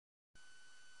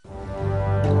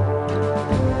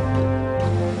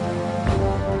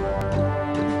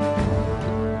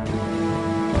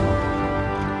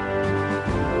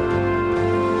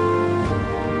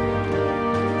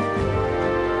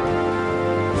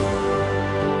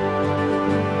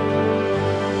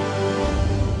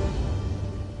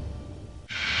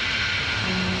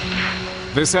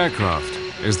This aircraft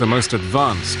is the most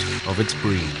advanced of its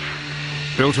breed.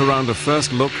 Built around a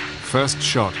first look, first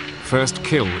shot, first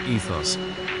kill ethos,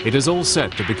 it is all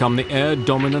set to become the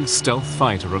air-dominant stealth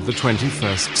fighter of the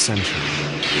 21st century.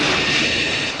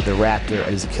 The Raptor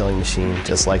is a killing machine,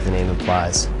 just like the name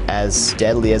implies. As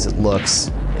deadly as it looks,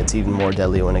 it's even more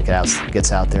deadly when it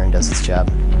gets out there and does its job.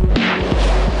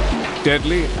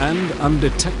 Deadly and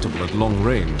undetectable at long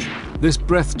range, this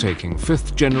breathtaking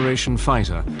fifth-generation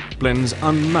fighter blends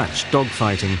unmatched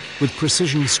dogfighting with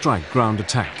precision strike ground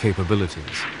attack capabilities.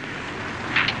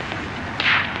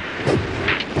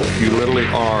 You literally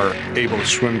are able to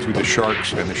swim through the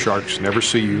sharks, and the sharks never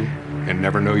see you and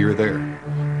never know you're there.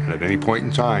 And at any point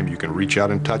in time, you can reach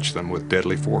out and touch them with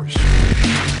deadly force.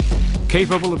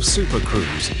 Capable of super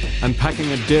cruise and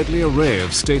packing a deadly array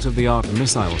of state-of-the-art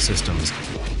missile systems,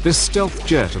 this stealth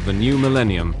jet of the new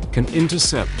millennium can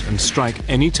intercept and strike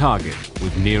any target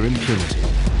with near impunity.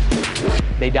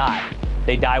 They die.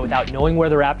 They die without knowing where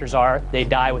the Raptors are. They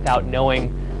die without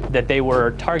knowing that they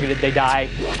were targeted. They die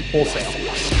wholesale.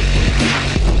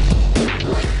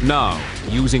 Now,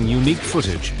 using unique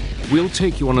footage, we'll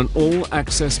take you on an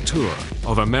all-access tour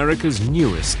of America's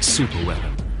newest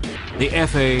superweapon, the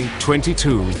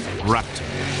FA-22 Raptor.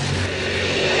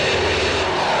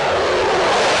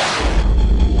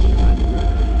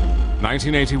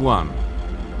 (1981).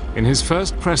 In his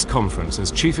first press conference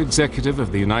as chief executive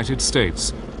of the United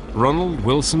States, Ronald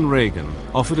Wilson Reagan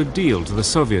offered a deal to the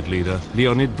Soviet leader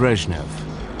Leonid Brezhnev.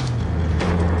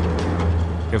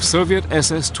 If Soviet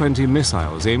SS-20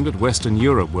 missiles aimed at Western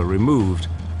Europe were removed,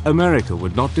 America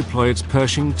would not deploy its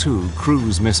Pershing II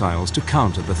cruise missiles to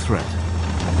counter the threat.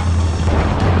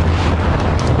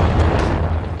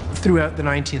 Throughout the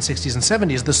 1960s and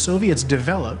 70s, the Soviets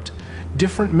developed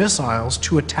different missiles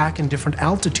to attack in different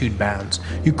altitude bands.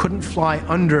 You couldn't fly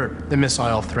under the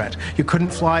missile threat. You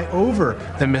couldn't fly over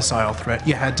the missile threat.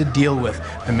 You had to deal with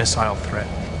the missile threat.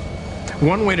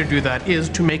 One way to do that is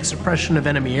to make suppression of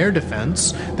enemy air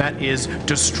defense, that is,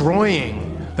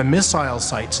 destroying the missile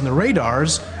sites and the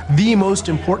radars, the most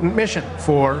important mission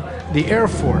for the Air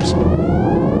Force.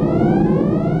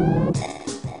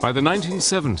 By the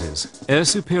 1970s, air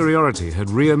superiority had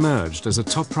re-emerged as a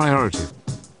top priority,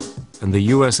 and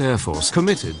the US Air Force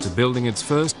committed to building its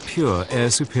first pure air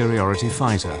superiority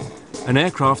fighter, an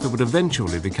aircraft that would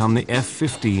eventually become the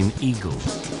F-15 Eagle.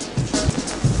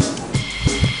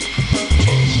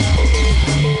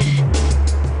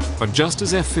 But just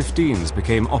as F-15s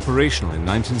became operational in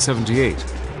 1978,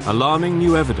 alarming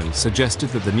new evidence suggested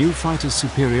that the new fighter's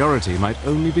superiority might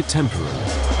only be temporary.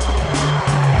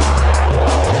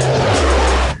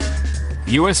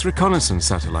 US reconnaissance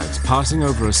satellites passing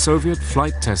over a Soviet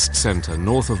flight test center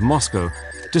north of Moscow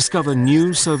discover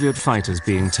new Soviet fighters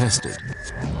being tested.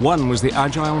 One was the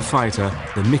agile fighter,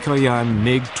 the Mikoyan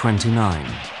MiG-29.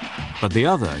 But the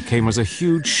other came as a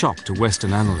huge shock to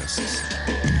Western analysts.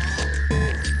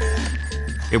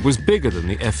 It was bigger than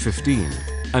the F-15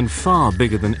 and far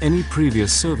bigger than any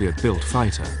previous Soviet-built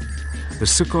fighter, the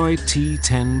Sukhoi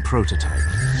T-10 prototype.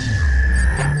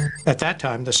 At that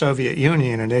time, the Soviet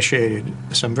Union initiated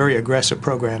some very aggressive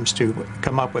programs to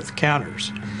come up with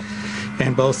counters.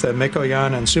 And both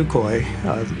Mikoyan and Sukhoi,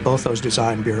 both those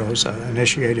design bureaus,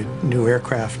 initiated new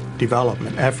aircraft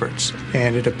development efforts.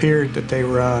 And it appeared that they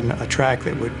were on a track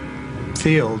that would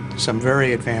field some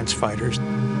very advanced fighters.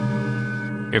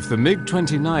 If the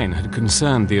MiG-29 had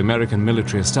concerned the American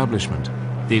military establishment,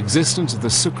 the existence of the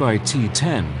Sukhoi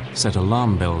T-10 set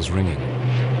alarm bells ringing.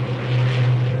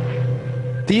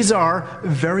 These are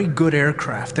very good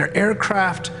aircraft. They're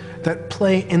aircraft that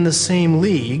play in the same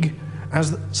league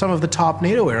as some of the top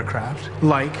NATO aircraft,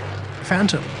 like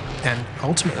Phantom, and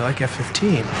ultimately like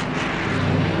F-15.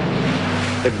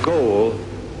 The goal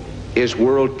is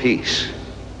world peace.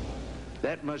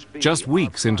 Just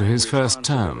weeks into his first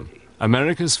term,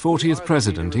 America's 40th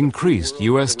president increased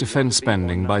US defense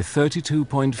spending by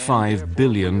 $32.5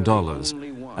 billion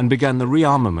and began the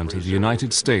rearmament of the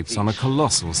United States on a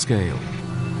colossal scale.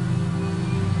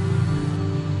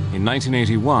 In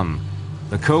 1981,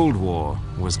 the Cold War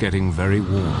was getting very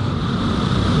warm.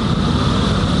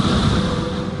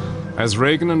 As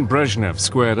Reagan and Brezhnev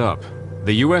squared up,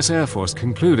 the US Air Force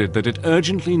concluded that it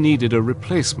urgently needed a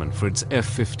replacement for its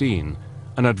F-15,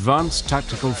 an advanced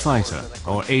tactical fighter,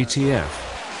 or ATF,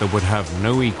 that would have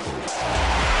no equal.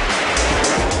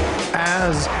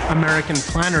 As American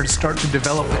planners start to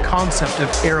develop the concept of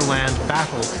air-land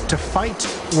battle to fight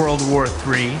World War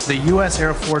III, the US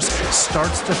Air Force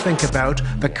starts to think about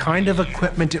the kind of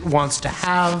equipment it wants to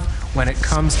have when it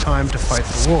comes time to fight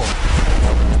the war.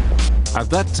 At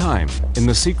that time, in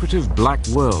the secretive black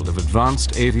world of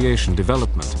advanced aviation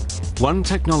development, one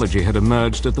technology had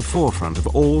emerged at the forefront of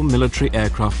all military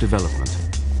aircraft development: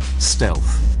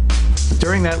 stealth.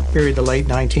 During that period, the late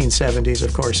 1970s,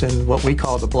 of course, in what we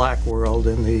call the black world,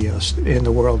 in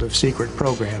the world of secret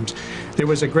programs, there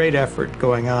was a great effort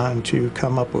going on to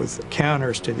come up with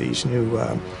counters to these new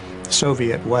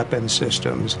Soviet weapon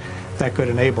systems that could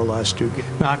enable us to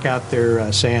knock out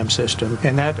their SAM system.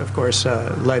 And that, of course,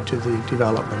 led to the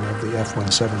development of the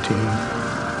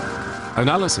F-117.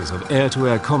 Analysis of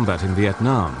air-to-air combat in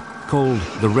Vietnam, called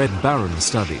the Red Baron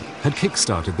study, had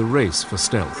kick-started the race for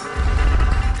stealth.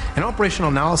 An operational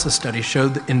analysis study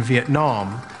showed that in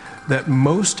Vietnam that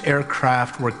most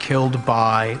aircraft were killed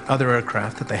by other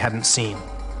aircraft that they hadn't seen.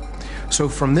 So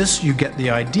from this you get the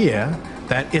idea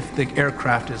that if the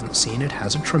aircraft isn't seen, it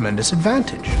has a tremendous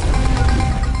advantage.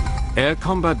 Air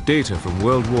combat data from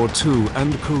World War II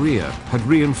and Korea had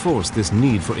reinforced this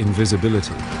need for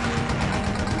invisibility.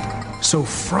 So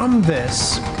from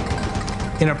this,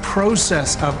 in a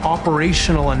process of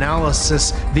operational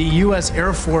analysis, the U.S.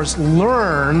 Air Force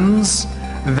learns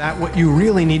that what you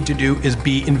really need to do is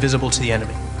be invisible to the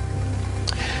enemy.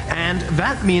 And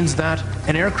that means that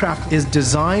an aircraft is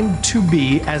designed to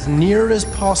be as near as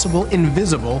possible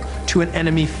invisible to an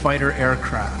enemy fighter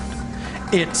aircraft.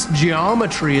 Its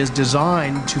geometry is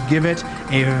designed to give it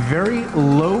a very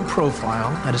low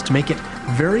profile, that is to make it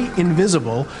very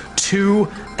invisible to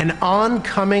an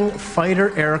oncoming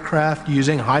fighter aircraft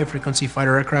using high-frequency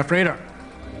fighter aircraft radar.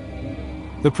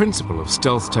 The principle of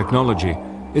stealth technology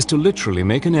is to literally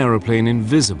make an aeroplane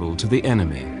invisible to the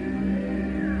enemy.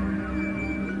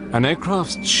 An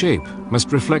aircraft's shape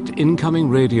must reflect incoming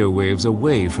radio waves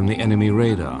away from the enemy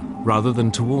radar, rather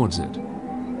than towards it.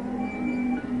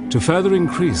 To further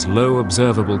increase low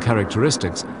observable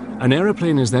characteristics, an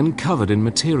aeroplane is then covered in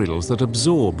materials that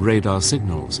absorb radar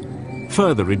signals,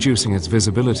 further reducing its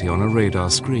visibility on a radar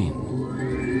screen.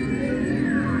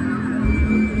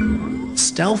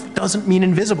 Stealth doesn't mean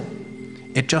invisible.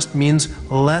 It just means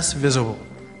less visible.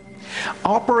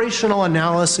 Operational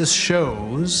analysis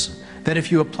shows that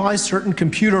if you apply certain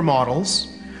computer models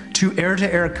to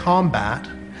air-to-air combat,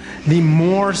 the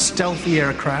more stealthy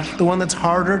aircraft, the one that's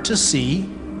harder to see,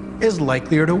 is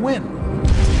likelier to win.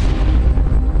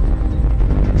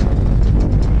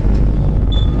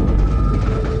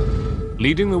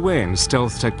 Leading the way in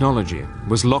stealth technology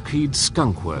was Lockheed's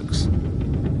Skunk Works.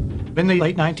 In the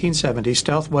late 1970s,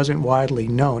 stealth wasn't widely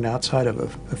known outside of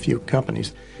a few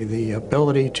companies. The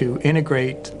ability to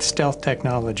integrate stealth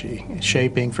technology,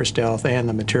 shaping for stealth, and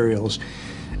the materials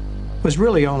was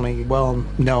really only well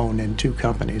known in two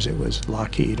companies. It was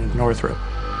Lockheed and Northrop.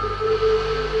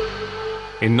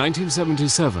 In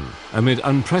 1977, amid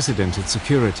unprecedented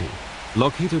security,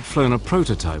 Lockheed had flown a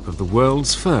prototype of the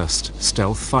world's first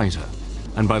stealth fighter.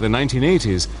 And by the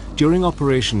 1980s, during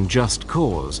Operation Just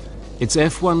Cause, its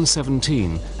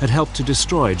F-117 had helped to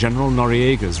destroy General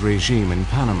Noriega's regime in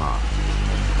Panama.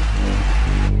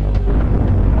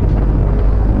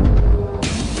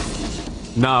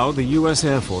 Now, the US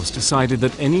Air Force decided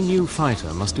that any new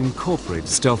fighter must incorporate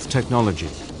stealth technology,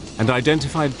 and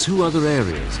identified two other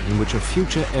areas in which a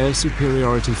future air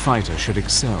superiority fighter should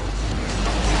excel.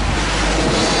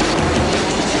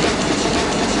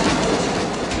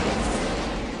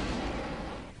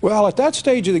 Well, at that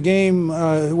stage of the game,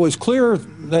 it was clear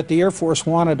that the Air Force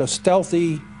wanted a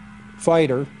stealthy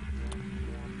fighter.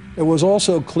 It was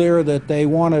also clear that they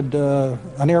wanted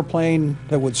an airplane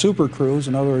that would supercruise,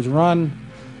 in other words, run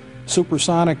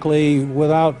supersonically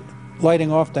without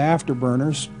lighting off the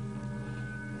afterburners.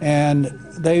 And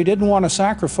they didn't want to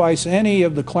sacrifice any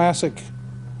of the classic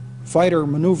fighter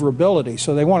maneuverability,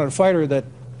 so they wanted a fighter that,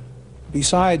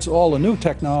 besides all the new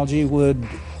technology, would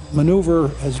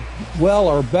maneuver as well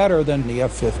or better than the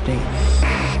F-15.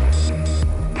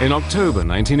 In October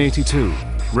 1982,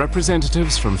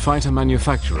 representatives from fighter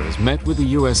manufacturers met with the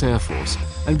US Air Force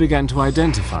and began to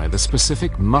identify the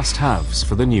specific must-haves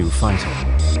for the new fighter.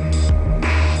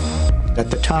 At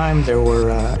the time, there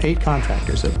were 8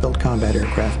 contractors that built combat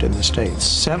aircraft in the States.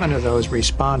 7 of those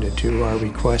responded to our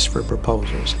requests for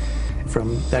proposals.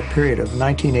 From that period of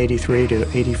 1983 to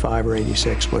 85 or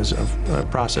 86 was a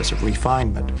process of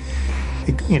refinement,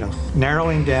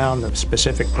 narrowing down the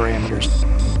specific parameters.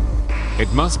 It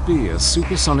must be a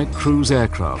supersonic cruise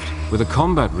aircraft with a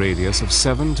combat radius of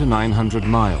 700 to 900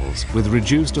 miles with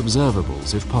reduced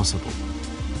observables if possible.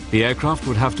 The aircraft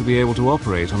would have to be able to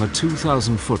operate on a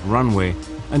 2,000-foot runway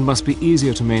and must be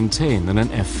easier to maintain than an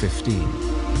F-15.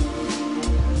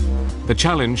 The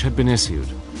challenge had been issued.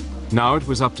 Now it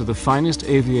was up to the finest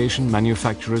aviation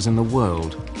manufacturers in the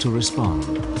world to respond.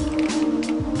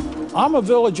 I'm a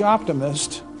village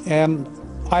optimist, and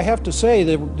I have to say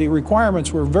that the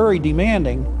requirements were very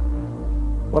demanding,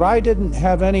 but I didn't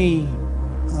have any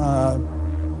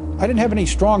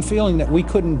strong feeling that we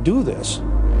couldn't do this.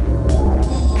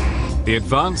 The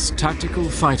Advanced Tactical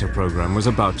Fighter program was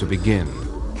about to begin,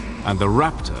 and the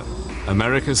Raptor,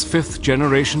 America's 5th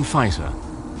generation fighter,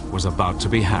 was about to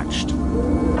be hatched.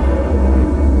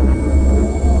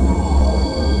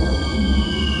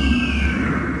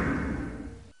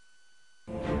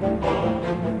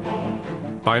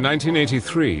 By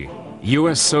 1983,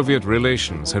 US-Soviet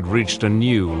relations had reached a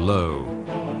new low.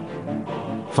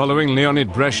 Following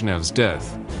Leonid Brezhnev's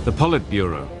death, the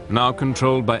Politburo, now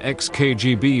controlled by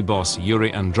ex-KGB boss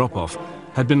Yuri Andropov,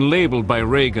 had been labeled by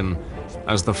Reagan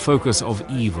as the focus of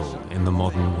evil in the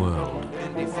modern world.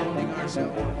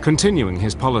 Continuing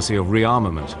his policy of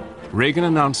rearmament, Reagan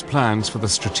announced plans for the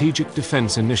Strategic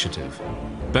Defense Initiative,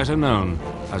 better known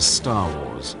as Star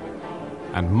Wars.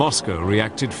 And Moscow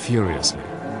reacted furiously.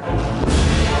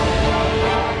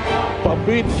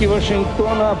 Попытки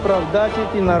Вашингтона оправдать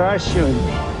эти наращивания,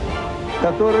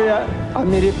 которые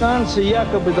американцы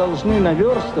якобы должны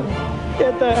наверстывать,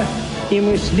 это и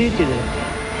мыслители.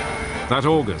 That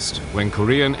August, when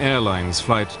Korean Airlines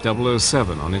Flight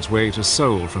 007 on its way to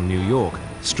Seoul from New York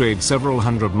strayed several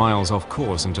hundred miles off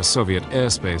course into Soviet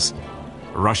airspace,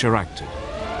 Russia acted.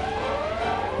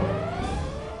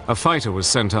 A fighter was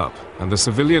sent up, and the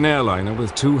civilian airliner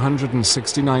with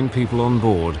 269 people on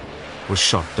board was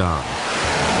shot down.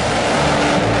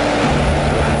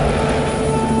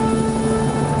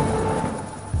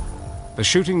 The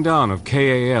shooting down of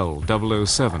KAL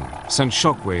 007 sent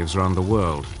shockwaves around the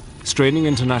world, straining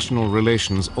international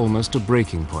relations almost to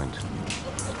breaking point.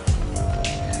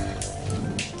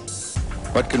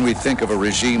 What can we think of a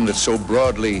regime that so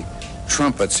broadly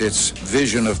trumpets its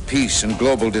vision of peace and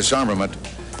global disarmament,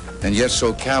 and yet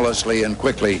so callously and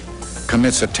quickly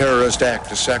commits a terrorist act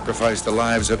to sacrifice the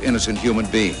lives of innocent human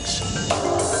beings?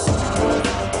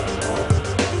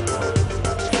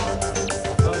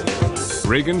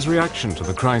 Reagan's reaction to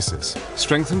the crisis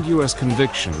strengthened US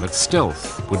conviction that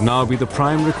stealth would now be the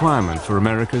prime requirement for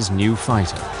America's new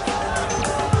fighter.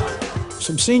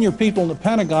 Some senior people in the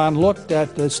Pentagon looked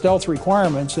at the stealth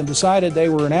requirements and decided they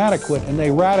were inadequate, and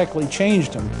they radically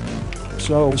changed them.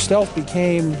 So stealth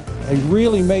became a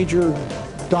really major,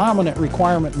 dominant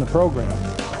requirement in the program.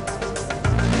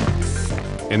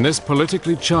 In this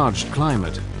politically charged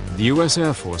climate, the US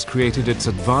Air Force created its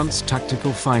Advanced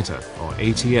Tactical Fighter, or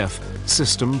ATF,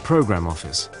 System Program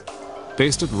Office.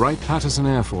 Based at Wright-Patterson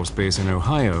Air Force Base in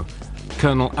Ohio,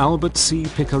 Colonel Albert C.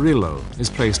 Picarillo is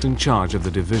placed in charge of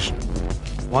the division.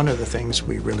 One of the things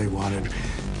we really wanted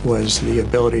was the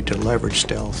ability to leverage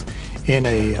stealth in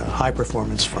a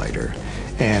high-performance fighter.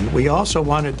 And we also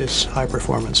wanted this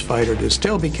high-performance fighter to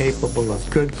still be capable of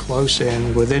good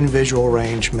close-in, within visual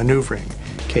range maneuvering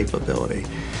capability.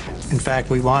 In fact,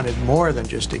 we wanted more than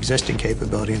just existing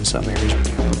capability in some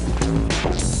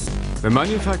areas. The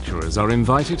manufacturers are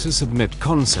invited to submit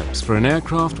concepts for an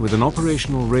aircraft with an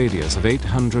operational radius of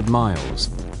 800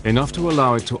 miles, enough to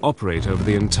allow it to operate over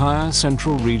the entire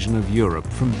central region of Europe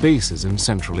from bases in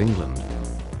central England.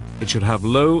 It should have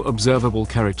low observable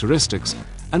characteristics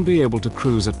and be able to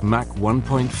cruise at Mach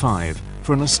 1.5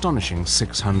 for an astonishing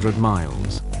 600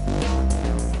 miles.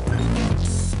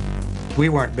 We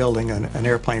weren't building an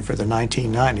airplane for the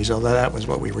 1990s, although that was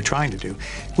what we were trying to do.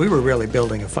 We were really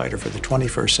building a fighter for the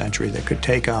 21st century that could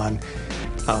take on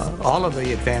all of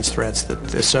the advanced threats that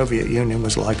the Soviet Union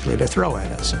was likely to throw at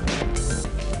us.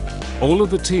 All of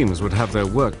the teams would have their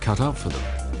work cut out for them,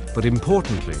 but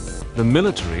importantly, the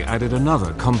military added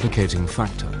another complicating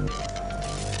factor.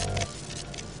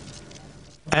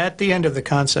 At the end of the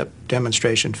concept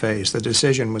demonstration phase, the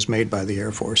decision was made by the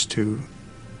Air Force to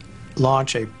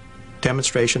launch a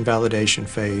demonstration validation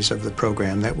phase of the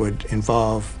program that would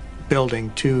involve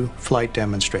building 2 flight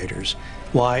demonstrators,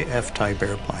 YF-type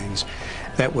airplanes,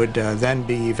 that would then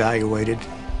be evaluated.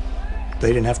 They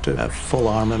didn't have to have full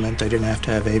armament, they didn't have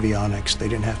to have avionics, they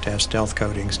didn't have to have stealth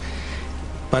coatings,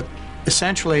 but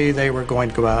essentially they were going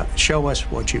to go out and show us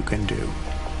what you can do.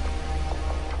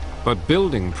 But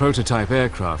building prototype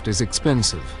aircraft is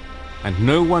expensive, and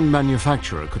no one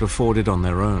manufacturer could afford it on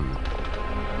their own.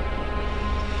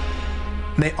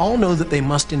 They all know that they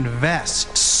must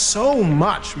invest so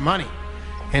much money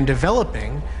in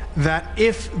developing that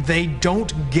if they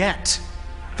don't get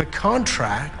the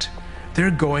contract,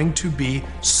 they're going to be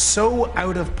so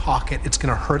out of pocket, it's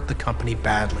going to hurt the company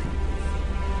badly.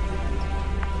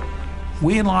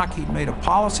 We in Lockheed made a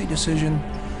policy decision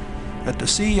at the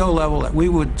CEO level that we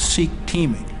would seek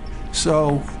teaming.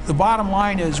 So the bottom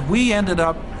line is we ended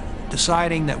up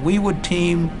deciding that we would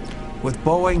team with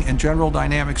Boeing and General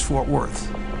Dynamics Fort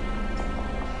Worth.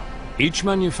 Each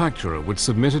manufacturer would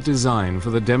submit a design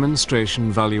for the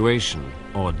Demonstration Valuation,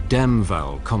 or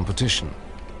DEMVAL, competition,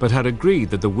 but had agreed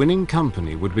that the winning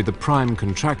company would be the prime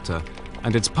contractor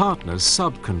and its partners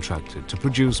subcontracted to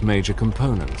produce major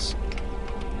components.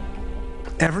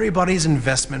 Everybody's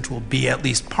investment will be at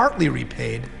least partly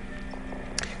repaid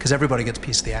because everybody gets a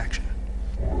piece of the action.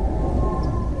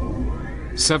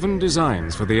 7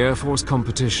 designs for the Air Force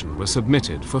competition were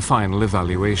submitted for final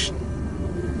evaluation.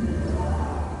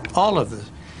 All of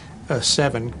the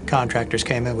 7 contractors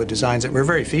came in with designs that were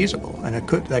very feasible, and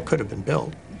that could have been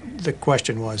built. The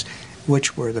question was,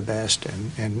 which were the best,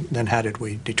 and then how did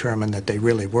we determine that they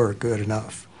really were good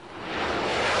enough?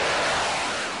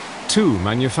 2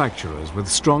 manufacturers with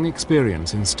strong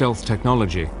experience in stealth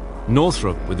technology,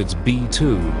 Northrop with its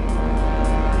B-2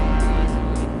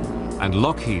 and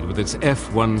Lockheed with its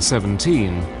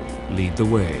F-117, lead the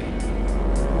way.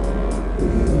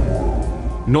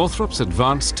 Northrop's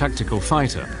Advanced Tactical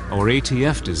Fighter, or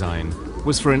ATF design,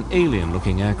 was for an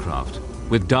alien-looking aircraft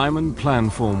with diamond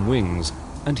planform wings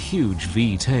and huge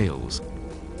V-tails.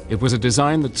 It was a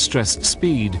design that stressed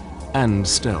speed and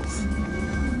stealth.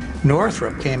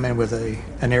 Northrop came in with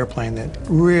an airplane that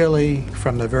really,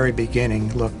 from the very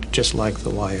beginning, looked just like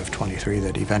the YF-23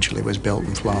 that eventually was built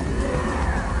and flown.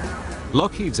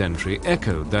 Lockheed's entry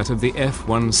echoed that of the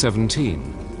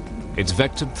F-117. Its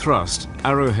vectored thrust,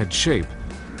 arrowhead shape,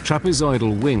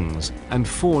 trapezoidal wings, and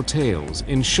 4 tails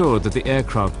ensured that the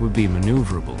aircraft would be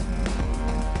maneuverable.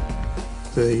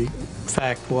 The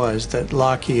fact was that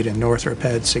Lockheed and Northrop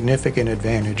had significant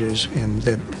advantages in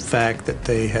the fact that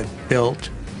they had built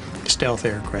stealth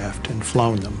aircraft and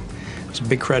flown them. There's a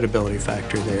big credibility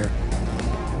factor there.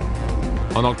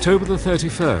 On October the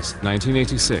 31st,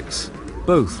 1986,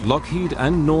 both Lockheed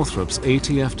and Northrop's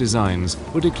ATF designs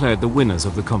were declared the winners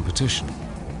of the competition.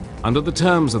 Under the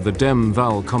terms of the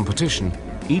DEMVAL competition,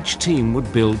 each team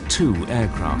would build 2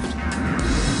 aircraft.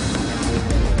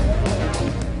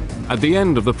 At the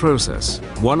end of the process,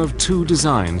 one of 2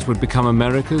 designs would become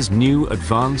America's new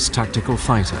advanced tactical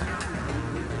fighter.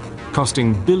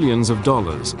 Costing billions of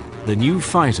dollars, the new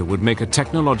fighter would make a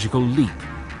technological leap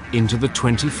into the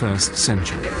 21st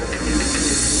century.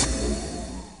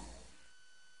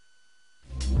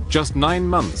 Just 9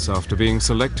 months after being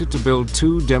selected to build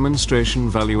 2 demonstration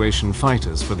valuation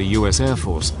fighters for the US Air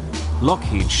Force,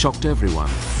 Lockheed shocked everyone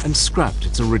and scrapped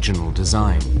its original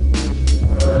design.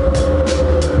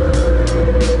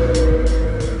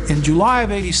 In July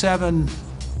of '87,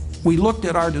 we looked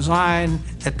at our design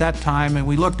at that time, and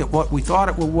we looked at what we thought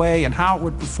it would weigh and how it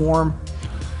would perform.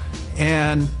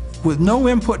 And with no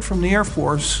input from the Air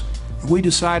Force, we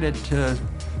decided to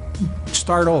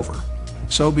start over.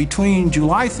 So between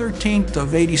July 13th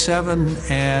of '87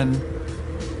 and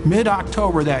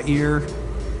mid-October that year,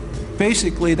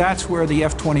 basically that's where the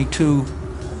F-22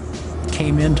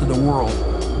 came into the world.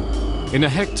 In a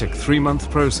hectic 3-month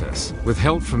process, with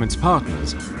help from its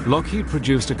partners, Lockheed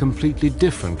produced a completely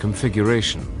different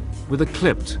configuration, with a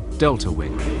clipped delta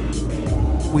wing.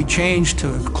 We changed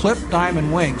to clipped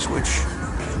diamond wings, which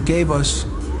gave us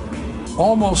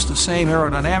almost the same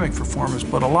aerodynamic performance,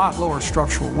 but a lot lower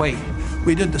structural weight.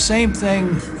 We did the same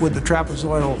thing with the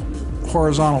trapezoidal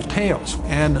horizontal tails,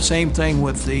 and the same thing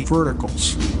with the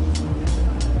verticals.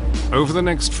 Over the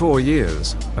next 4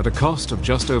 years, at a cost of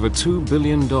just over $2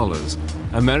 billion,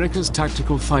 America's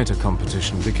tactical fighter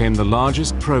competition became the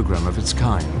largest program of its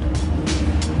kind.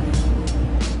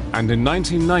 And in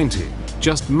 1990,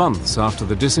 just months after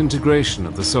the disintegration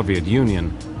of the Soviet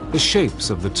Union, the shapes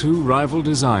of the 2 rival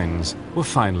designs were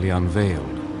finally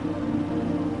unveiled.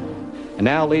 And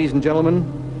now, ladies and gentlemen,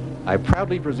 I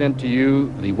proudly present to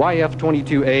you the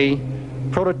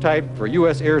YF-22A, prototype for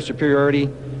U.S. air superiority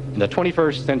in the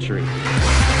 21st century.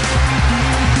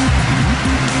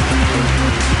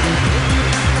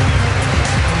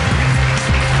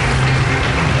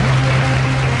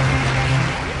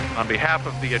 On behalf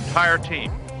of the entire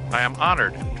team, I am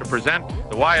honored to present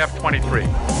the YF-23.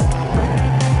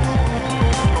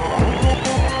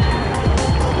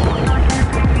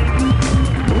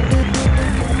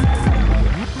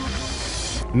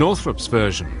 Northrop's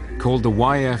version, called the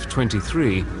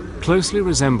YF-23, closely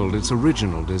resembled its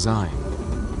original design.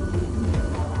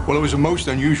 Well, it was a most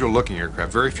unusual looking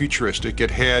aircraft, very futuristic. It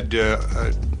had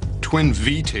twin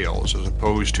V-tails as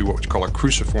opposed to what we call a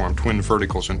cruciform, twin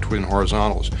verticals and twin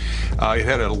horizontals. It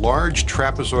had a large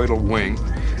trapezoidal wing,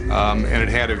 and it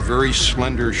had a very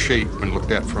slender shape when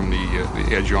looked at from the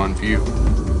edge-on view.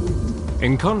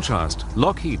 In contrast,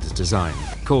 Lockheed's design,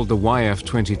 called the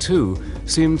YF-22,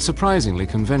 seemed surprisingly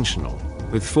conventional.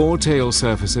 with 4 tail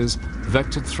surfaces,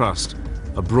 vectored thrust,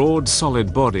 a broad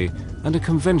solid body, and a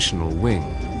conventional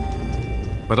wing.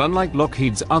 But unlike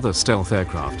Lockheed's other stealth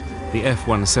aircraft, the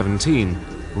F-117,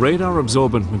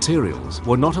 radar-absorbent materials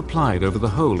were not applied over the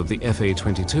whole of the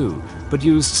FA-22, but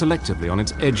used selectively on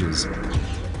its edges,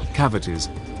 cavities,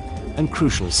 and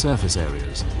crucial surface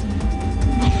areas.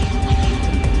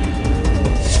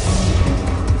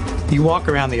 You walk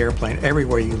around the airplane,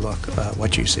 everywhere you look,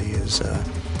 what you see is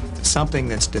something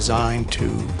that's designed to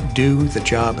do the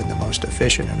job in the most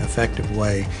efficient and effective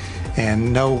way,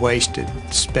 and no wasted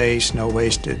space, no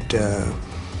wasted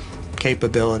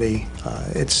capability.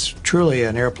 It's truly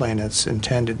an airplane that's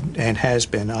intended and has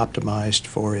been optimized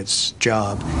for its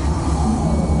job.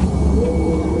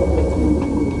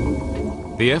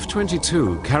 The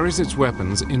F-22 carries its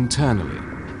weapons internally.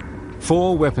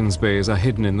 4 weapons bays are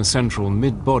hidden in the central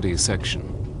mid-body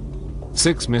section.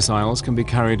 6 missiles can be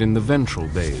carried in the ventral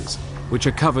bays, which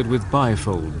are covered with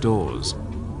bifold doors.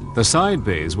 The side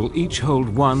bays will each hold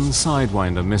 1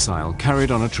 Sidewinder missile carried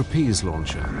on a trapeze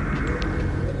launcher.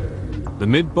 The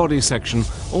mid-body section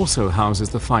also houses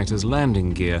the fighter's landing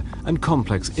gear and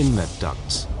complex inlet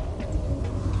ducts.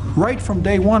 Right from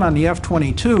day one on the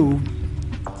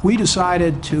F-22, we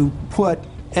decided to put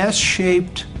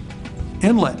S-shaped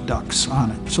inlet ducts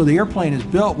on it. So the airplane is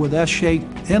built with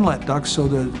S-shaped inlet ducts so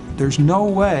that there's no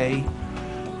way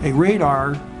a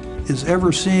radar is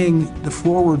ever seeing the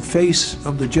forward face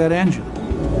of the jet engine.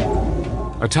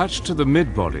 Attached to the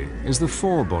mid-body is the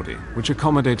forebody, which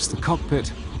accommodates the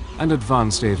cockpit and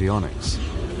advanced avionics.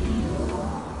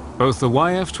 Both the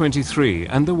YF-23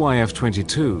 and the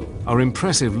YF-22 are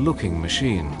impressive-looking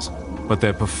machines, but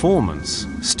their performance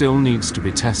still needs to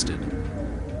be tested.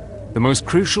 The most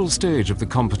crucial stage of the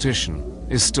competition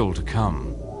is still to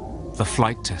come, the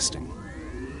flight testing.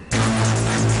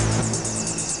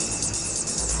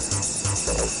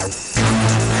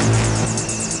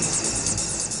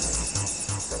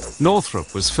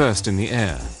 Northrop was first in the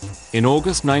air. In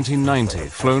August 1990,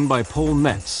 flown by Paul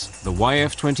Metz, the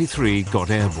YF-23 got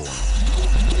airborne.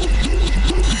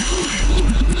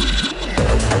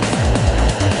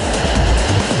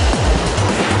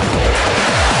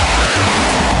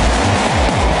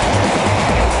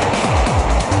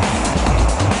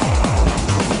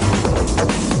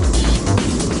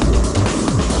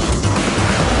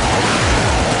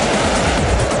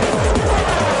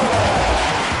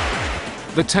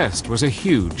 The test was a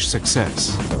huge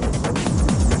success.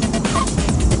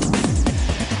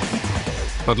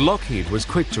 But Lockheed was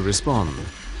quick to respond,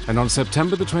 and on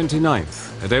September the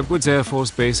 29th, at Edwards Air Force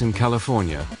Base in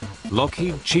California,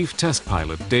 Lockheed Chief Test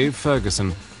Pilot Dave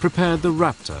Ferguson prepared the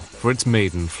Raptor for its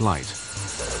maiden flight.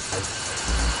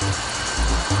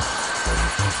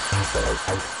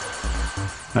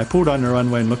 I pulled on the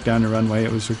runway and looked down the runway.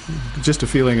 It was just a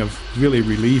feeling of really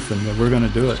relief and that we're going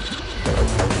to do it.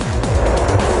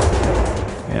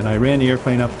 And I ran the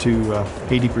airplane up to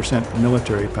 80%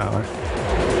 military power.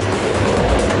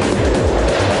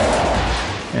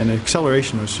 And the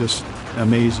acceleration was just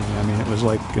amazing. I mean, it was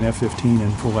like an F-15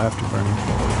 in full afterburning.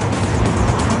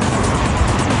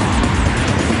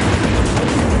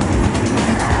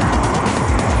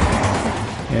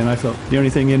 And I felt the only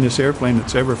thing in this airplane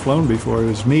that's ever flown before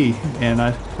was me. And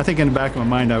I think in the back of my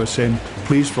mind I was saying,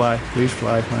 please fly,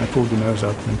 when I pulled the nose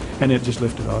up, and it just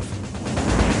lifted off.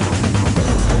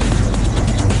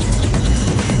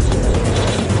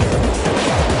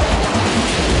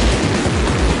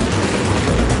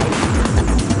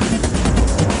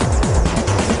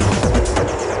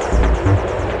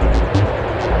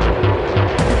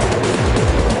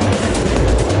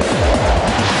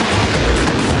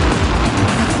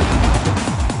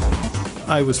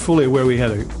 I was fully aware we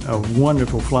had a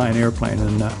wonderful flying airplane,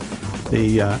 and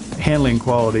the handling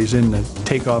qualities in the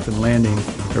takeoff and landing,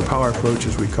 or power approach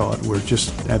as we call it, were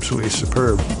just absolutely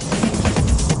superb.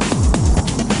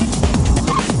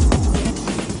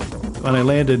 When I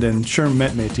landed and Sherm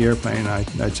met me at the airplane, I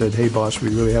said, hey boss, we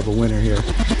really have a winner here.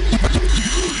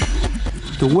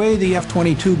 The way the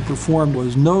F-22 performed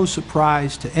was no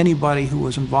surprise to anybody who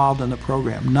was involved in the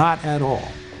program, not at all.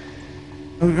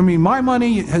 I mean, my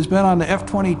money has been on the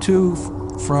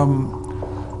F-22 from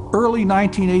early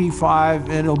 1985,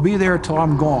 and it'll be there till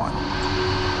I'm gone.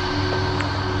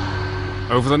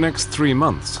 Over the next 3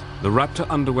 months, the Raptor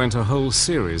underwent a whole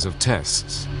series of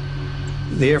tests.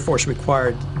 The Air Force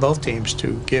required both teams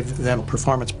to give them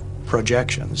performance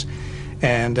projections,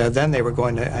 and then they were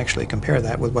going to actually compare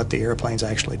that with what the airplanes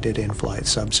actually did in flight,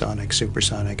 subsonic,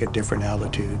 supersonic, at different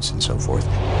altitudes, and so forth.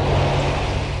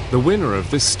 The winner of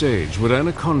this stage would earn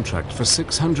a contract for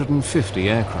 650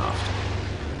 aircraft.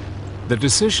 The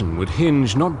decision would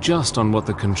hinge not just on what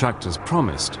the contractors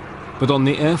promised, but on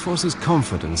the Air Force's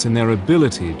confidence in their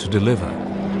ability to deliver.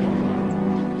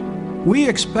 We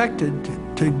expected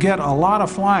to get a lot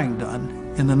of flying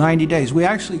done in the 90 days. We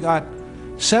actually got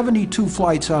 72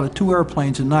 flights out of 2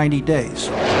 airplanes in 90 days.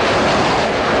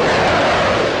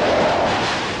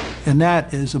 And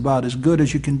that is about as good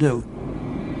as you can do.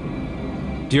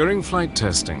 During flight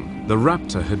testing, the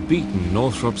Raptor had beaten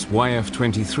Northrop's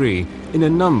YF-23 in a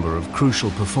number of crucial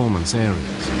performance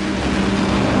areas.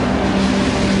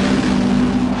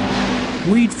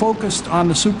 We focused on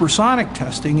the supersonic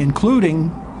testing, including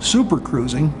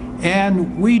supercruising,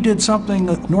 and we did something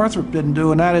that Northrop didn't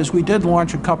do, and that is we did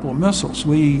launch a couple of missiles.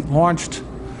 We launched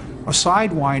a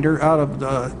Sidewinder out of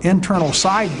the internal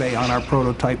side bay on our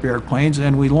prototype airplanes,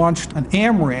 and we launched an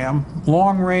AMRAAM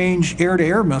long-range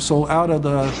air-to-air missile out of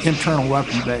the internal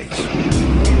weapon bays.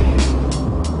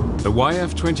 The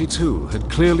YF-22 had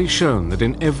clearly shown that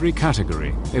in every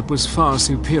category it was far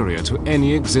superior to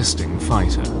any existing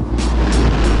fighter.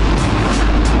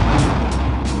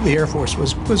 The Air Force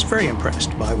was very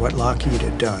impressed by what Lockheed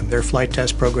had done. Their flight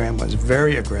test program was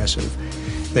very aggressive.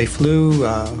 They flew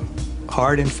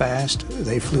hard and fast.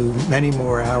 They flew many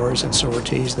more hours and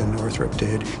sorties than Northrop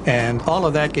did. And all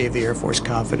of that gave the Air Force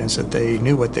confidence that they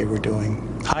knew what they were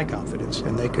doing, high confidence,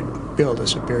 and they could build a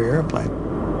superior airplane.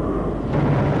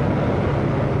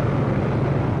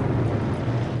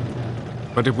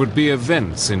 But it would be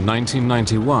events in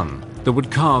 1991 that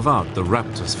would carve out the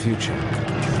Raptor's future.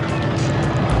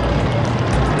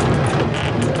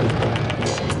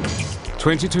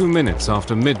 "22 minutes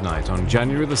after midnight on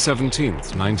January the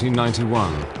 17th,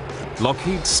 1991,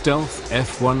 Lockheed's stealth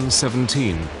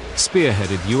F-117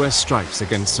 spearheaded US strikes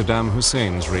against Saddam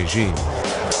Hussein's regime.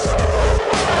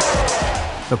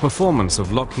 The performance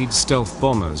of Lockheed's stealth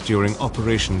bombers during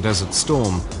Operation Desert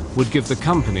Storm would give the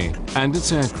company and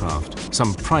its aircraft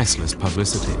some priceless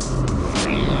publicity.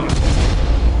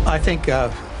 I think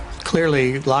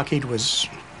clearly Lockheed was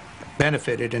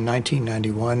benefited in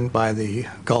 1991 by the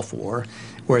Gulf War,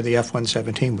 where the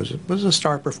F-117 was a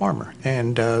star performer.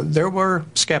 And there were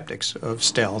skeptics of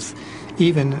stealth,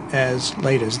 even as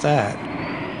late as that.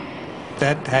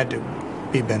 That had to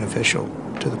be beneficial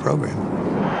to the program.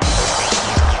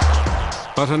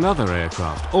 But another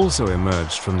aircraft also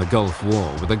emerged from the Gulf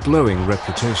War with a glowing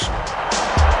reputation.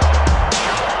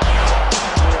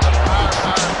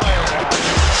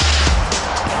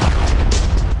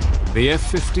 The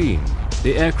F-15,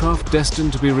 the aircraft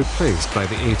destined to be replaced by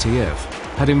the ATF,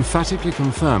 had emphatically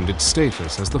confirmed its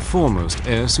status as the foremost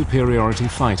air superiority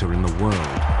fighter in the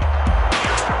world.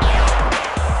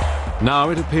 Now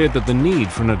it appeared that the need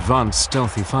for an advanced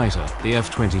stealthy fighter, the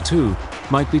F-22,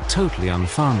 might be totally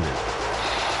unfounded.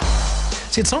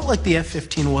 See, it's not like the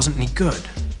F-15 wasn't any good.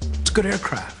 It's a good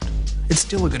aircraft. It's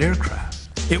still a good aircraft.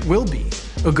 It will be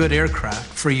a good aircraft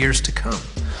for years to come.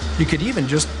 You could even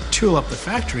just tool up the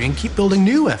factory and keep building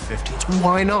new F-15s.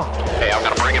 Why not? Hey, I'm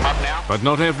going to bring him up now. But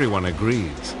not everyone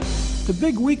agrees. The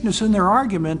big weakness in their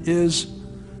argument is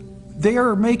they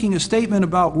are making a statement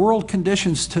about world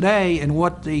conditions today and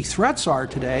what the threats are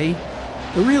today.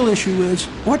 The real issue is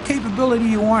what capability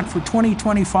you want for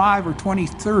 2025 or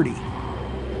 2030.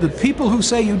 The people who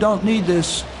say you don't need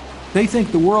this, they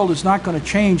think the world is not going to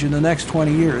change in the next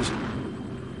 20 years.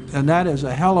 And that is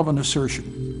a hell of an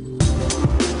assertion.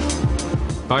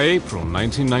 By April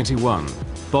 1991,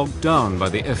 bogged down by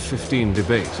the F-15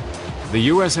 debate, the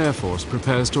US Air Force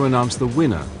prepares to announce the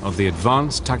winner of the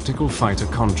Advanced Tactical Fighter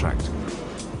contract.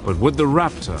 But would the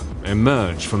Raptor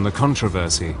emerge from the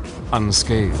controversy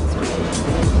unscathed?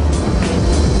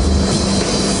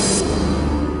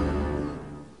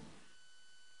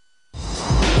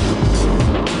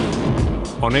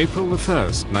 On April the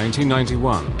 1st,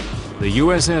 1991, the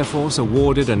US Air Force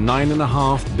awarded a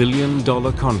 $9.5 billion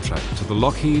contract to the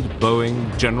Lockheed,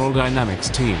 Boeing, General Dynamics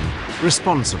team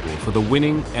responsible for the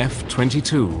winning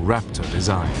F-22 Raptor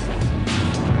design.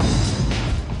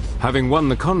 Having won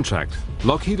the contract,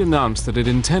 Lockheed announced that it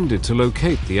intended to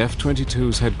locate the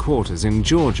F-22's headquarters in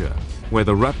Georgia, where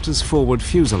the Raptor's forward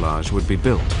fuselage would be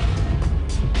built.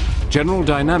 General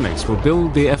Dynamics will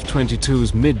build the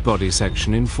F-22's mid-body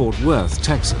section in Fort Worth,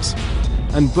 Texas,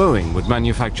 and Boeing would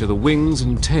manufacture the wings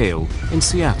and tail in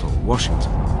Seattle,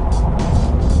 Washington.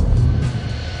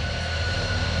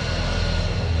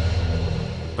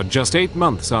 But just 8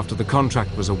 months after the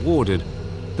contract was awarded,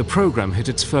 the program hit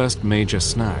its first major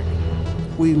snag.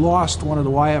 We lost one of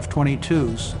the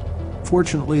YF-22s.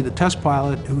 Fortunately, the test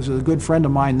pilot, who's a good friend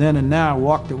of mine then and now,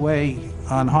 walked away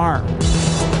unharmed.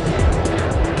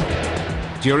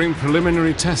 During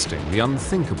preliminary testing, the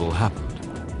unthinkable happened.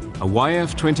 a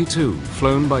YF-22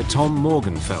 flown by Tom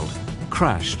Morgenfeld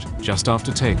crashed just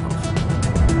after takeoff.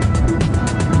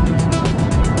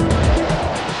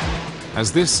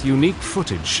 As this unique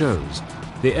footage shows,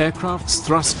 the aircraft's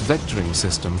thrust vectoring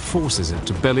system forces it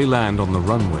to belly land on the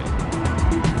runway.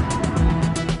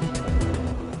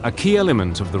 A key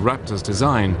element of the Raptor's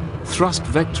design, thrust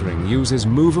vectoring uses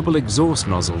movable exhaust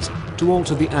nozzles to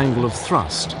alter the angle of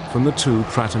thrust from the two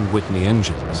Pratt & Whitney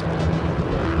engines.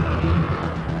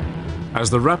 As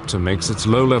the Raptor makes its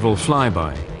low-level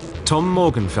flyby, Tom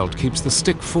Morgenfeld keeps the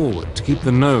stick forward to keep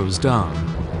the nose down.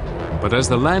 But as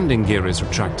the landing gear is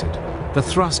retracted, the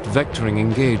thrust vectoring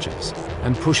engages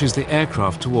and pushes the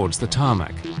aircraft towards the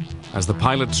tarmac. As the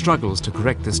pilot struggles to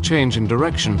correct this change in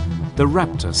direction, the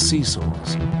Raptor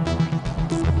seesaws.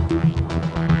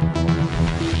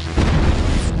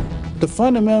 The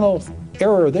fundamental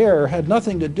error there had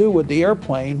nothing to do with the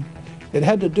airplane. It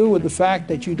had to do with the fact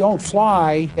that you don't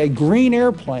fly a green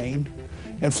airplane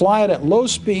and fly it at low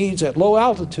speeds, at low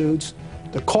altitudes.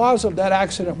 The cause of that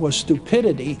accident was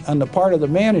stupidity on the part of the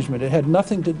management. It had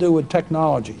nothing to do with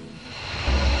technology.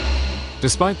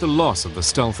 Despite the loss of the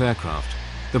stealth aircraft,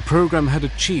 the program had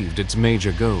achieved its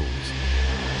major goals.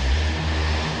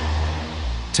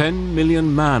 10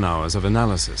 million man-hours of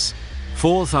analysis,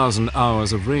 4,000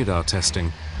 hours of radar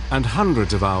testing, and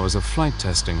hundreds of hours of flight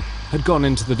testing had gone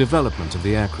into the development of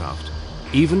the aircraft,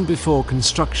 even before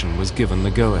construction was given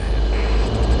the go-ahead.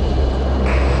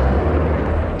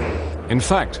 In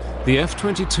fact, the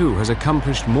F-22 has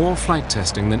accomplished more flight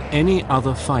testing than any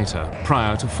other fighter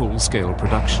prior to full-scale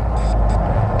production.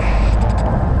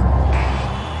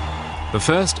 The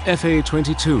first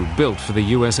FA-22 built for the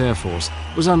US Air Force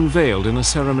was unveiled in a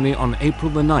ceremony on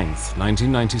April the 9th,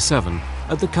 1997,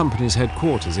 at the company's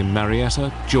headquarters in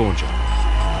Marietta, Georgia.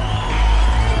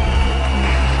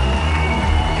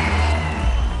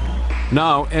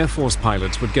 Now, Air Force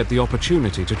pilots would get the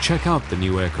opportunity to check out the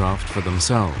new aircraft for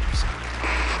themselves.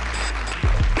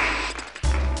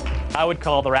 I would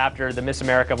call the Raptor the Miss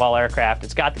America of all aircraft.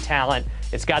 It's got the talent,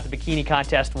 it's got the bikini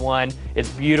contest won, it's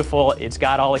beautiful, it's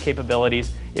got all the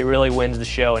capabilities. It really wins the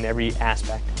show in every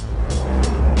aspect.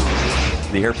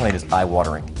 The airplane is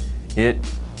eye-watering. It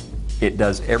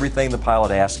does everything the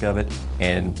pilot asks of it,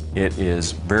 and it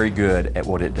is very good at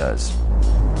what it does.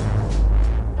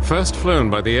 First flown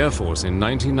by the Air Force in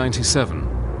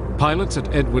 1997, pilots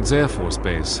at Edwards Air Force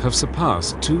Base have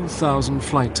surpassed 2,000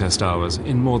 flight test hours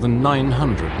in more than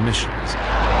 900 missions.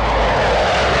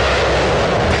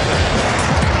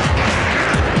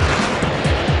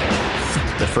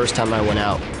 The first time I went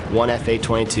out, one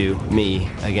FA-22, me,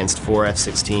 against 4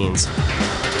 F-16s.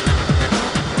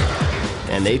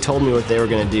 And they told me what they were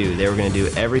going to do. They were going to do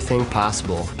everything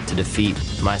possible to defeat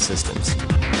my systems.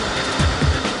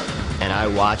 And I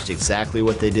watched exactly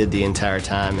what they did the entire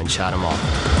time and shot them all.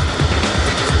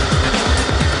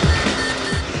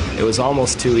 It was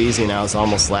almost too easy, and I was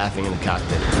almost laughing in the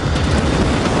cockpit.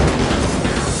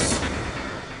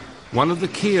 One of the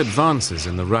key advances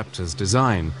in the Raptor's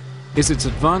design is its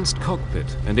advanced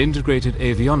cockpit and integrated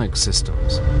avionics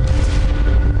systems.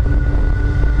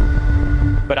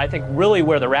 But I think really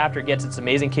where the Raptor gets its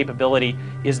amazing capability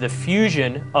is the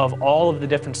fusion of all of the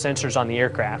different sensors on the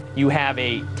aircraft. You have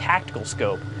a tactical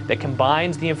scope that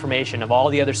combines the information of all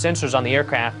the other sensors on the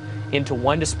aircraft into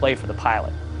one display for the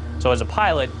pilot. So as a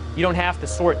pilot, you don't have to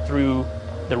sort through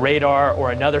the radar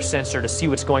or another sensor to see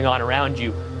what's going on around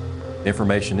you.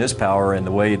 Information is power, and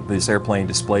the way this airplane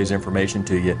displays information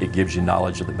to you, it gives you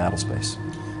knowledge of the battle space.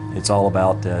 It's all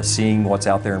about seeing what's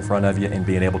out there in front of you and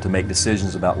being able to make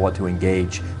decisions about what to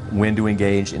engage, when to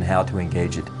engage, and how to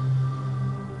engage it.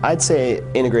 I'd say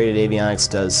integrated avionics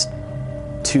does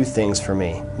two things for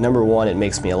me. Number one, it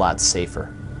makes me a lot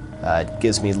safer. It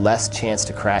gives me less chance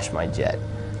to crash my jet.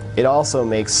 It also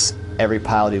makes every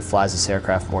pilot who flies this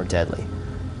aircraft more deadly.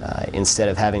 Instead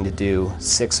of having to do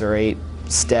 6 or 8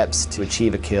 steps to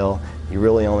achieve a kill, you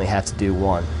really only have to do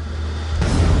one.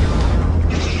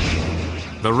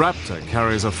 The Raptor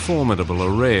carries a formidable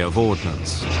array of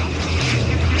ordnance.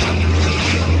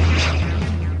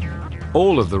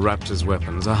 All of the Raptor's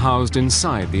weapons are housed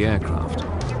inside the aircraft.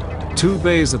 2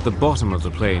 bays at the bottom of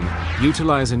the plane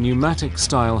utilize a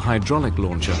pneumatic-style hydraulic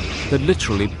launcher that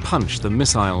literally punch the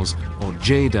missiles, or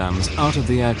JDAMs, out of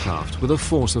the aircraft with a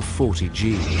force of 40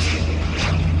 Gs.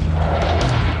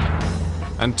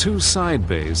 And 2 side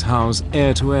bays house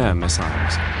air-to-air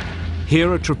missiles.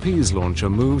 Here, a trapeze launcher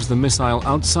moves the missile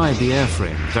outside the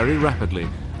airframe very rapidly,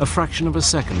 a fraction of a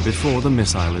second before the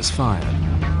missile is fired.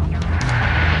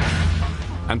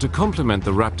 And to complement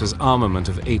the Raptor's armament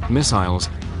of 8 missiles,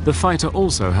 the fighter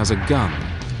also has a gun.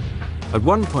 At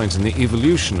one point in the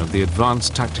evolution of the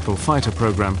Advanced Tactical Fighter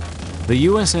program, the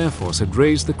US Air Force had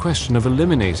raised the question of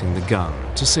eliminating the gun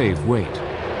to save weight.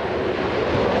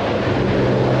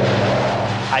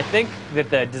 I think that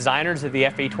the designers of the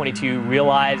FA-22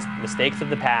 realized mistakes of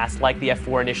the past, like the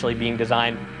F-4 initially being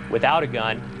designed without a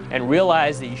gun, and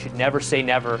realized that you should never say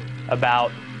never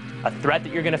about a threat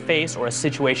that you're going to face or a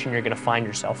situation you're going to find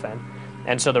yourself in.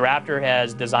 And so the Raptor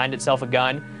has designed itself a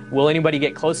gun. Will anybody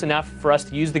get close enough for us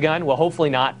to use the gun? Well,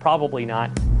 hopefully not, probably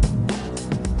not.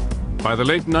 By the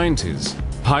late 90s,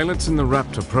 pilots in the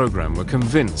Raptor program were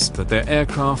convinced that their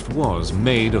aircraft was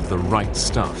made of the right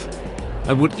stuff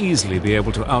and would easily be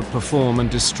able to outperform and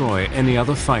destroy any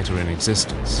other fighter in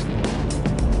existence.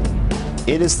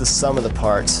 It is the sum of the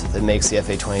parts that makes the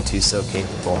FA-22 so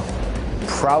capable.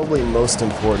 Probably most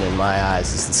important in my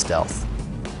eyes is the stealth.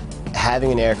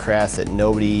 Having an aircraft that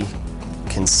nobody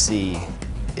can see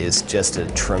is just a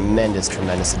tremendous,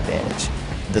 tremendous advantage.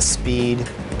 The speed,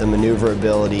 the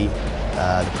maneuverability,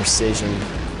 the precision,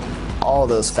 all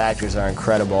those factors are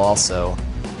incredible also.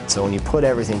 So when you put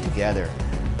everything together,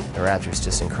 the Raptor is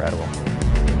just incredible.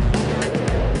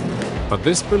 But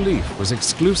this belief was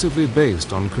exclusively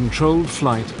based on controlled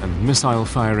flight and missile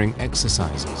firing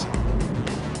exercises.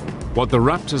 What the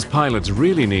Raptor's pilots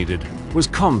really needed was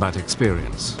combat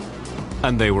experience,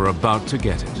 and they were about to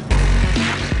get it.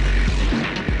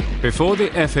 Before the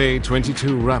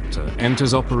FA-22 Raptor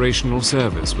enters operational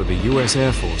service with the US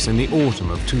Air Force in the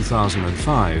autumn of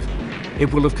 2005,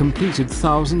 it will have completed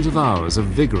thousands of hours of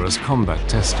vigorous combat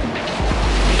testing.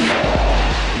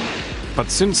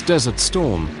 But since Desert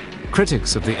Storm,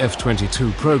 critics of the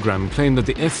F-22 program claim that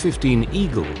the F-15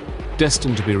 Eagle,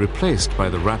 destined to be replaced by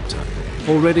the Raptor,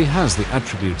 already has the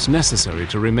attributes necessary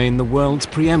to remain the world's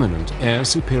preeminent air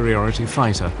superiority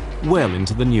fighter well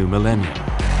into the new millennium.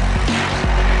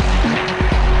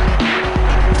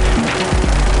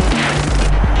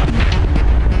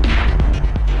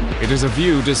 It is a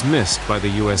view dismissed by the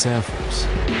US Air Force.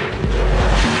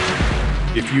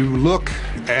 If you look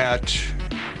at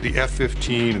the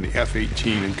F-15 and the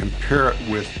F-18 and compare it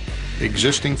with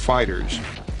existing fighters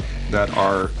that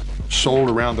are sold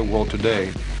around the world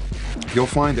today, you'll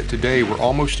find that today we're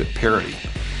almost at parity.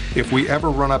 If we ever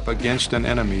run up against an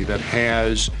enemy that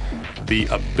has the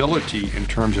ability in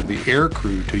terms of the air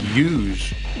crew to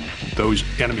use those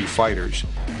enemy fighters,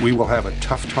 we will have a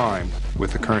tough time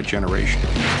with the current generation.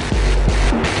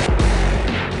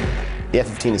 The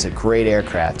F-15 is a great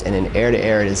aircraft, and in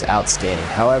air-to-air it is outstanding.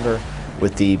 However,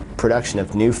 with the production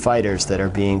of new fighters that are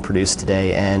being produced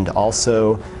today and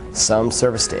also some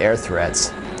surface-to-air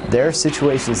threats, there are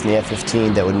situations in the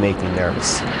F-15 that would make me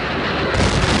nervous.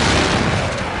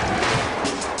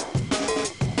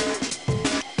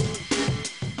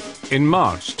 In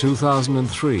March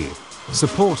 2003,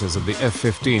 supporters of the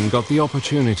F-15 got the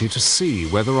opportunity to see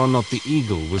whether or not the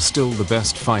Eagle was still the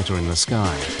best fighter in the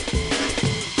sky.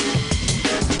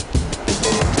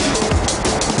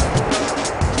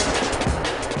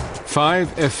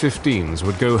 Five F-15s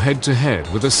would go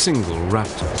head-to-head with a single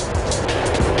Raptor.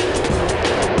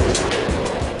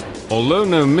 Although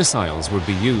no missiles would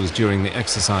be used during the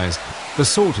exercise, the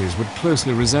sorties would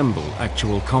closely resemble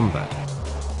actual combat.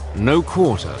 No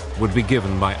quarter would be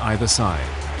given by either side.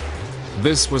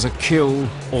 This was a kill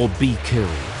or be killed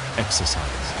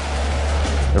exercise.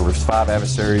 There were 5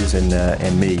 adversaries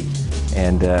and me,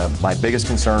 and my biggest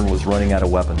concern was running out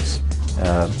of weapons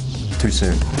too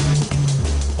soon.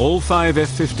 All 5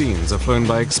 F-15s are flown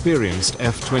by experienced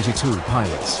F-22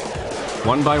 pilots.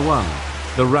 One by one,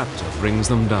 the Raptor brings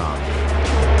them down.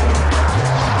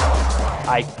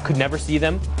 I could never see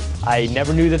them. I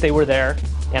never knew that they were there,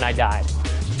 and I died.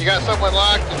 You got someone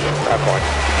locked?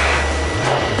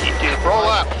 Roll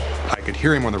up. I could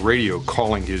hear him on the radio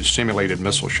calling his simulated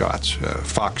missile shots,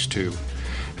 Fox 2,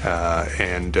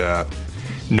 and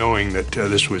knowing that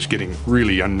this was getting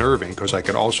really unnerving, because I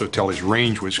could also tell his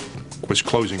range was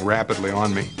closing rapidly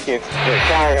on me. There,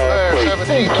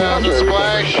 17 pounds of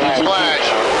splash, splash.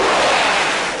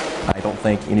 I don't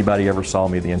think anybody ever saw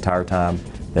me the entire time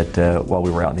that while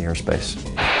we were out in the airspace.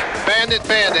 Bandit,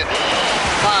 bandit.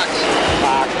 Fox.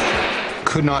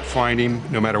 Could not find him,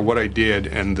 no matter what I did,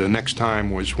 and the next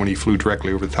time was when he flew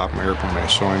directly over the top of my airplane. I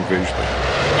saw him visually.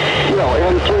 Well,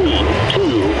 in 3,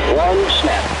 2, 1,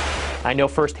 snap. I know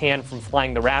firsthand from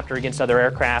flying the Raptor against other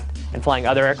aircraft and flying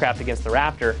other aircraft against the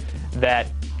Raptor that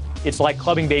it's like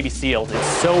clubbing baby seals. It's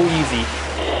so easy.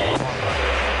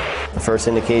 The first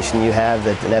indication you have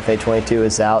that an FA-22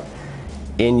 is out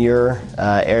in your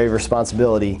area of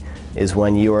responsibility is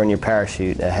when you are in your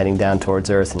parachute heading down towards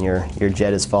Earth and your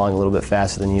jet is falling a little bit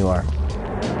faster than you are.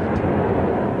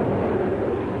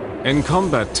 In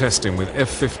combat testing with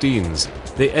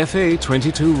F-15s, the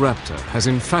FA-22 Raptor has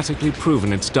emphatically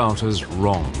proven its doubters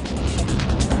wrong.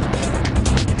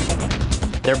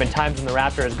 There have been times when the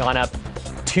Raptor has gone up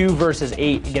 2 versus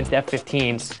 8 against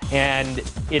F-15s, and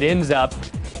it ends up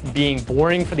being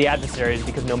boring for the adversaries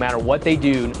because no matter what they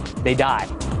do, they die.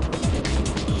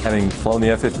 Having flown the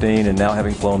F-15 and now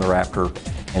having flown the Raptor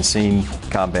and seen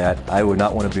combat, I would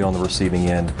not want to be on the receiving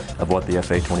end of what the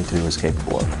FA-22 is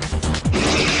capable of.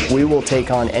 We will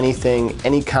take on anything,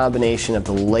 any combination of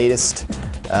the latest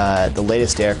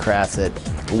aircraft that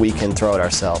we can throw at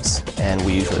ourselves, and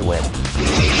we usually win.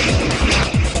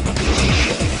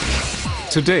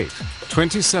 To date,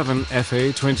 27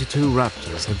 FA-22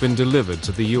 Raptors have been delivered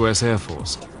to the U.S. Air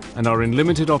Force and are in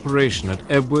limited operation at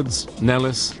Edwards,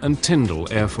 Nellis, and Tyndall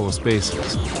Air Force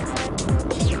bases.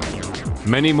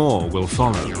 Many more will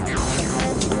follow.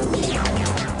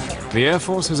 The Air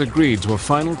Force has agreed to a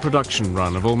final production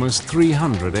run of almost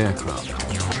 300 aircraft.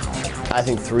 I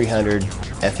think 300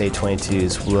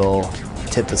 FA-22s will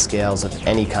tip the scales of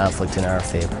any conflict in our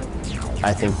favor.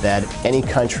 I think that any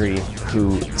country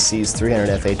who sees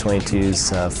 300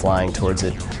 FA-22s flying towards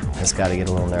it has got to get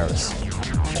a little nervous.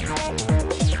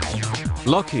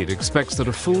 Lockheed expects that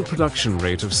a full production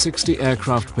rate of 60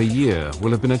 aircraft per year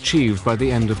will have been achieved by the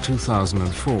end of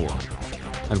 2004.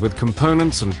 And with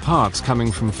components and parts coming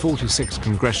from 46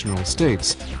 congressional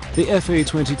states, the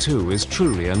FA-22 is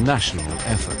truly a national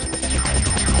effort.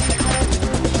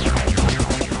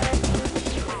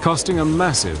 Costing a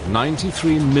massive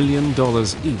 $93 million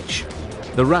each,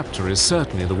 the Raptor is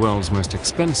certainly the world's most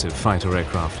expensive fighter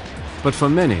aircraft, but for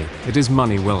many, it is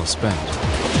money well spent.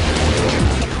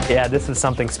 Yeah, this is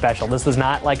something special. This was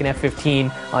not like an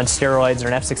F-15 on steroids or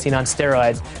an F-16 on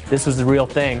steroids. This was the real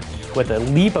thing with a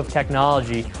leap of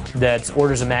technology that's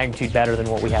orders of magnitude better than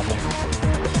what we have now.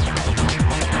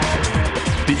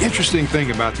 The interesting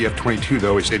thing about the F-22,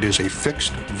 though, is it is a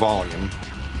fixed volume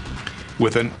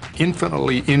with an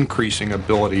infinitely increasing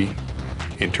ability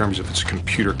in terms of its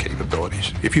computer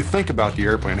capabilities. If you think about the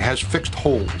airplane, it has fixed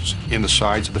holes in the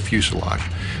sides of the fuselage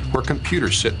where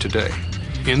computers sit today.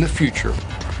 In the future,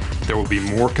 there will be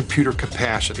more computer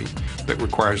capacity that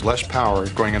requires less power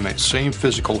going in that same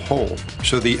physical hole.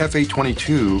 So the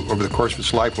FA-22, over the course of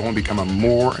its life, will only become a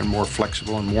more and more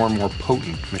flexible and more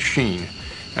potent machine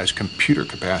as computer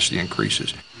capacity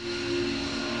increases.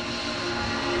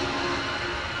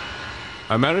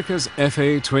 America's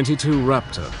FA-22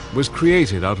 Raptor was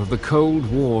created out of the Cold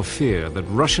War fear that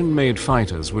Russian-made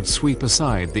fighters would sweep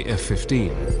aside the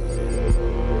F-15.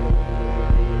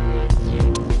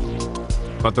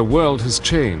 But the world has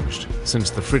changed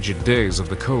since the frigid days of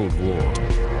the Cold War.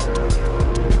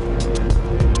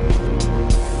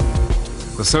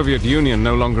 The Soviet Union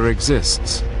no longer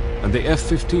exists, and the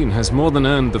F-15 has more than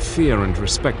earned the fear and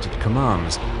respect it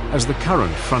commands as the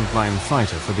current frontline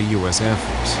fighter for the U.S. Air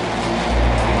Force.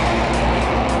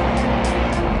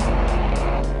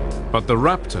 But the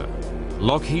Raptor,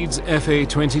 Lockheed's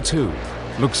FA-22,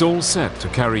 looks all set to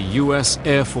carry U.S.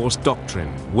 Air Force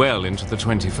doctrine well into the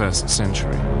 21st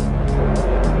century.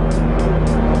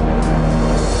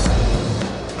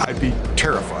 I'd be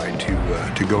terrified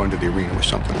to go into the arena with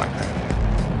something like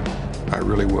that. I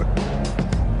really would.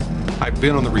 I've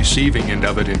been on the receiving end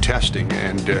of it in testing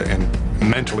and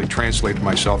mentally translated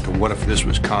myself to what if this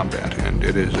was combat, and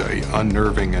it is a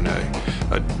unnerving and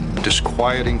a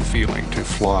disquieting feeling to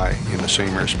fly in the same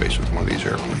airspace with one of these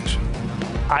airplanes.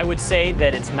 I would say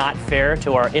that it's not fair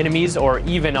to our enemies or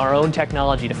even our own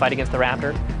technology to fight against the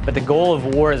Raptor, but the goal of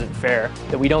war isn't fair,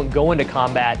 that we don't go into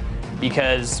combat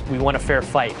because we want a fair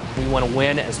fight. We want to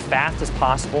win as fast as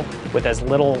possible with as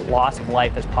little loss of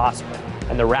life as possible.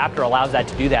 And the Raptor allows that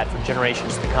to do that for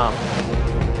generations to come.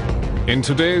 In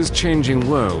today's changing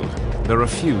world, there are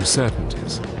few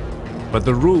certainties. But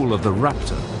the rule of the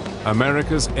Raptor,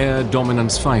 America's air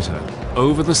dominance fighter,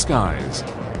 over the skies,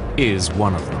 is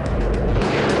one of them.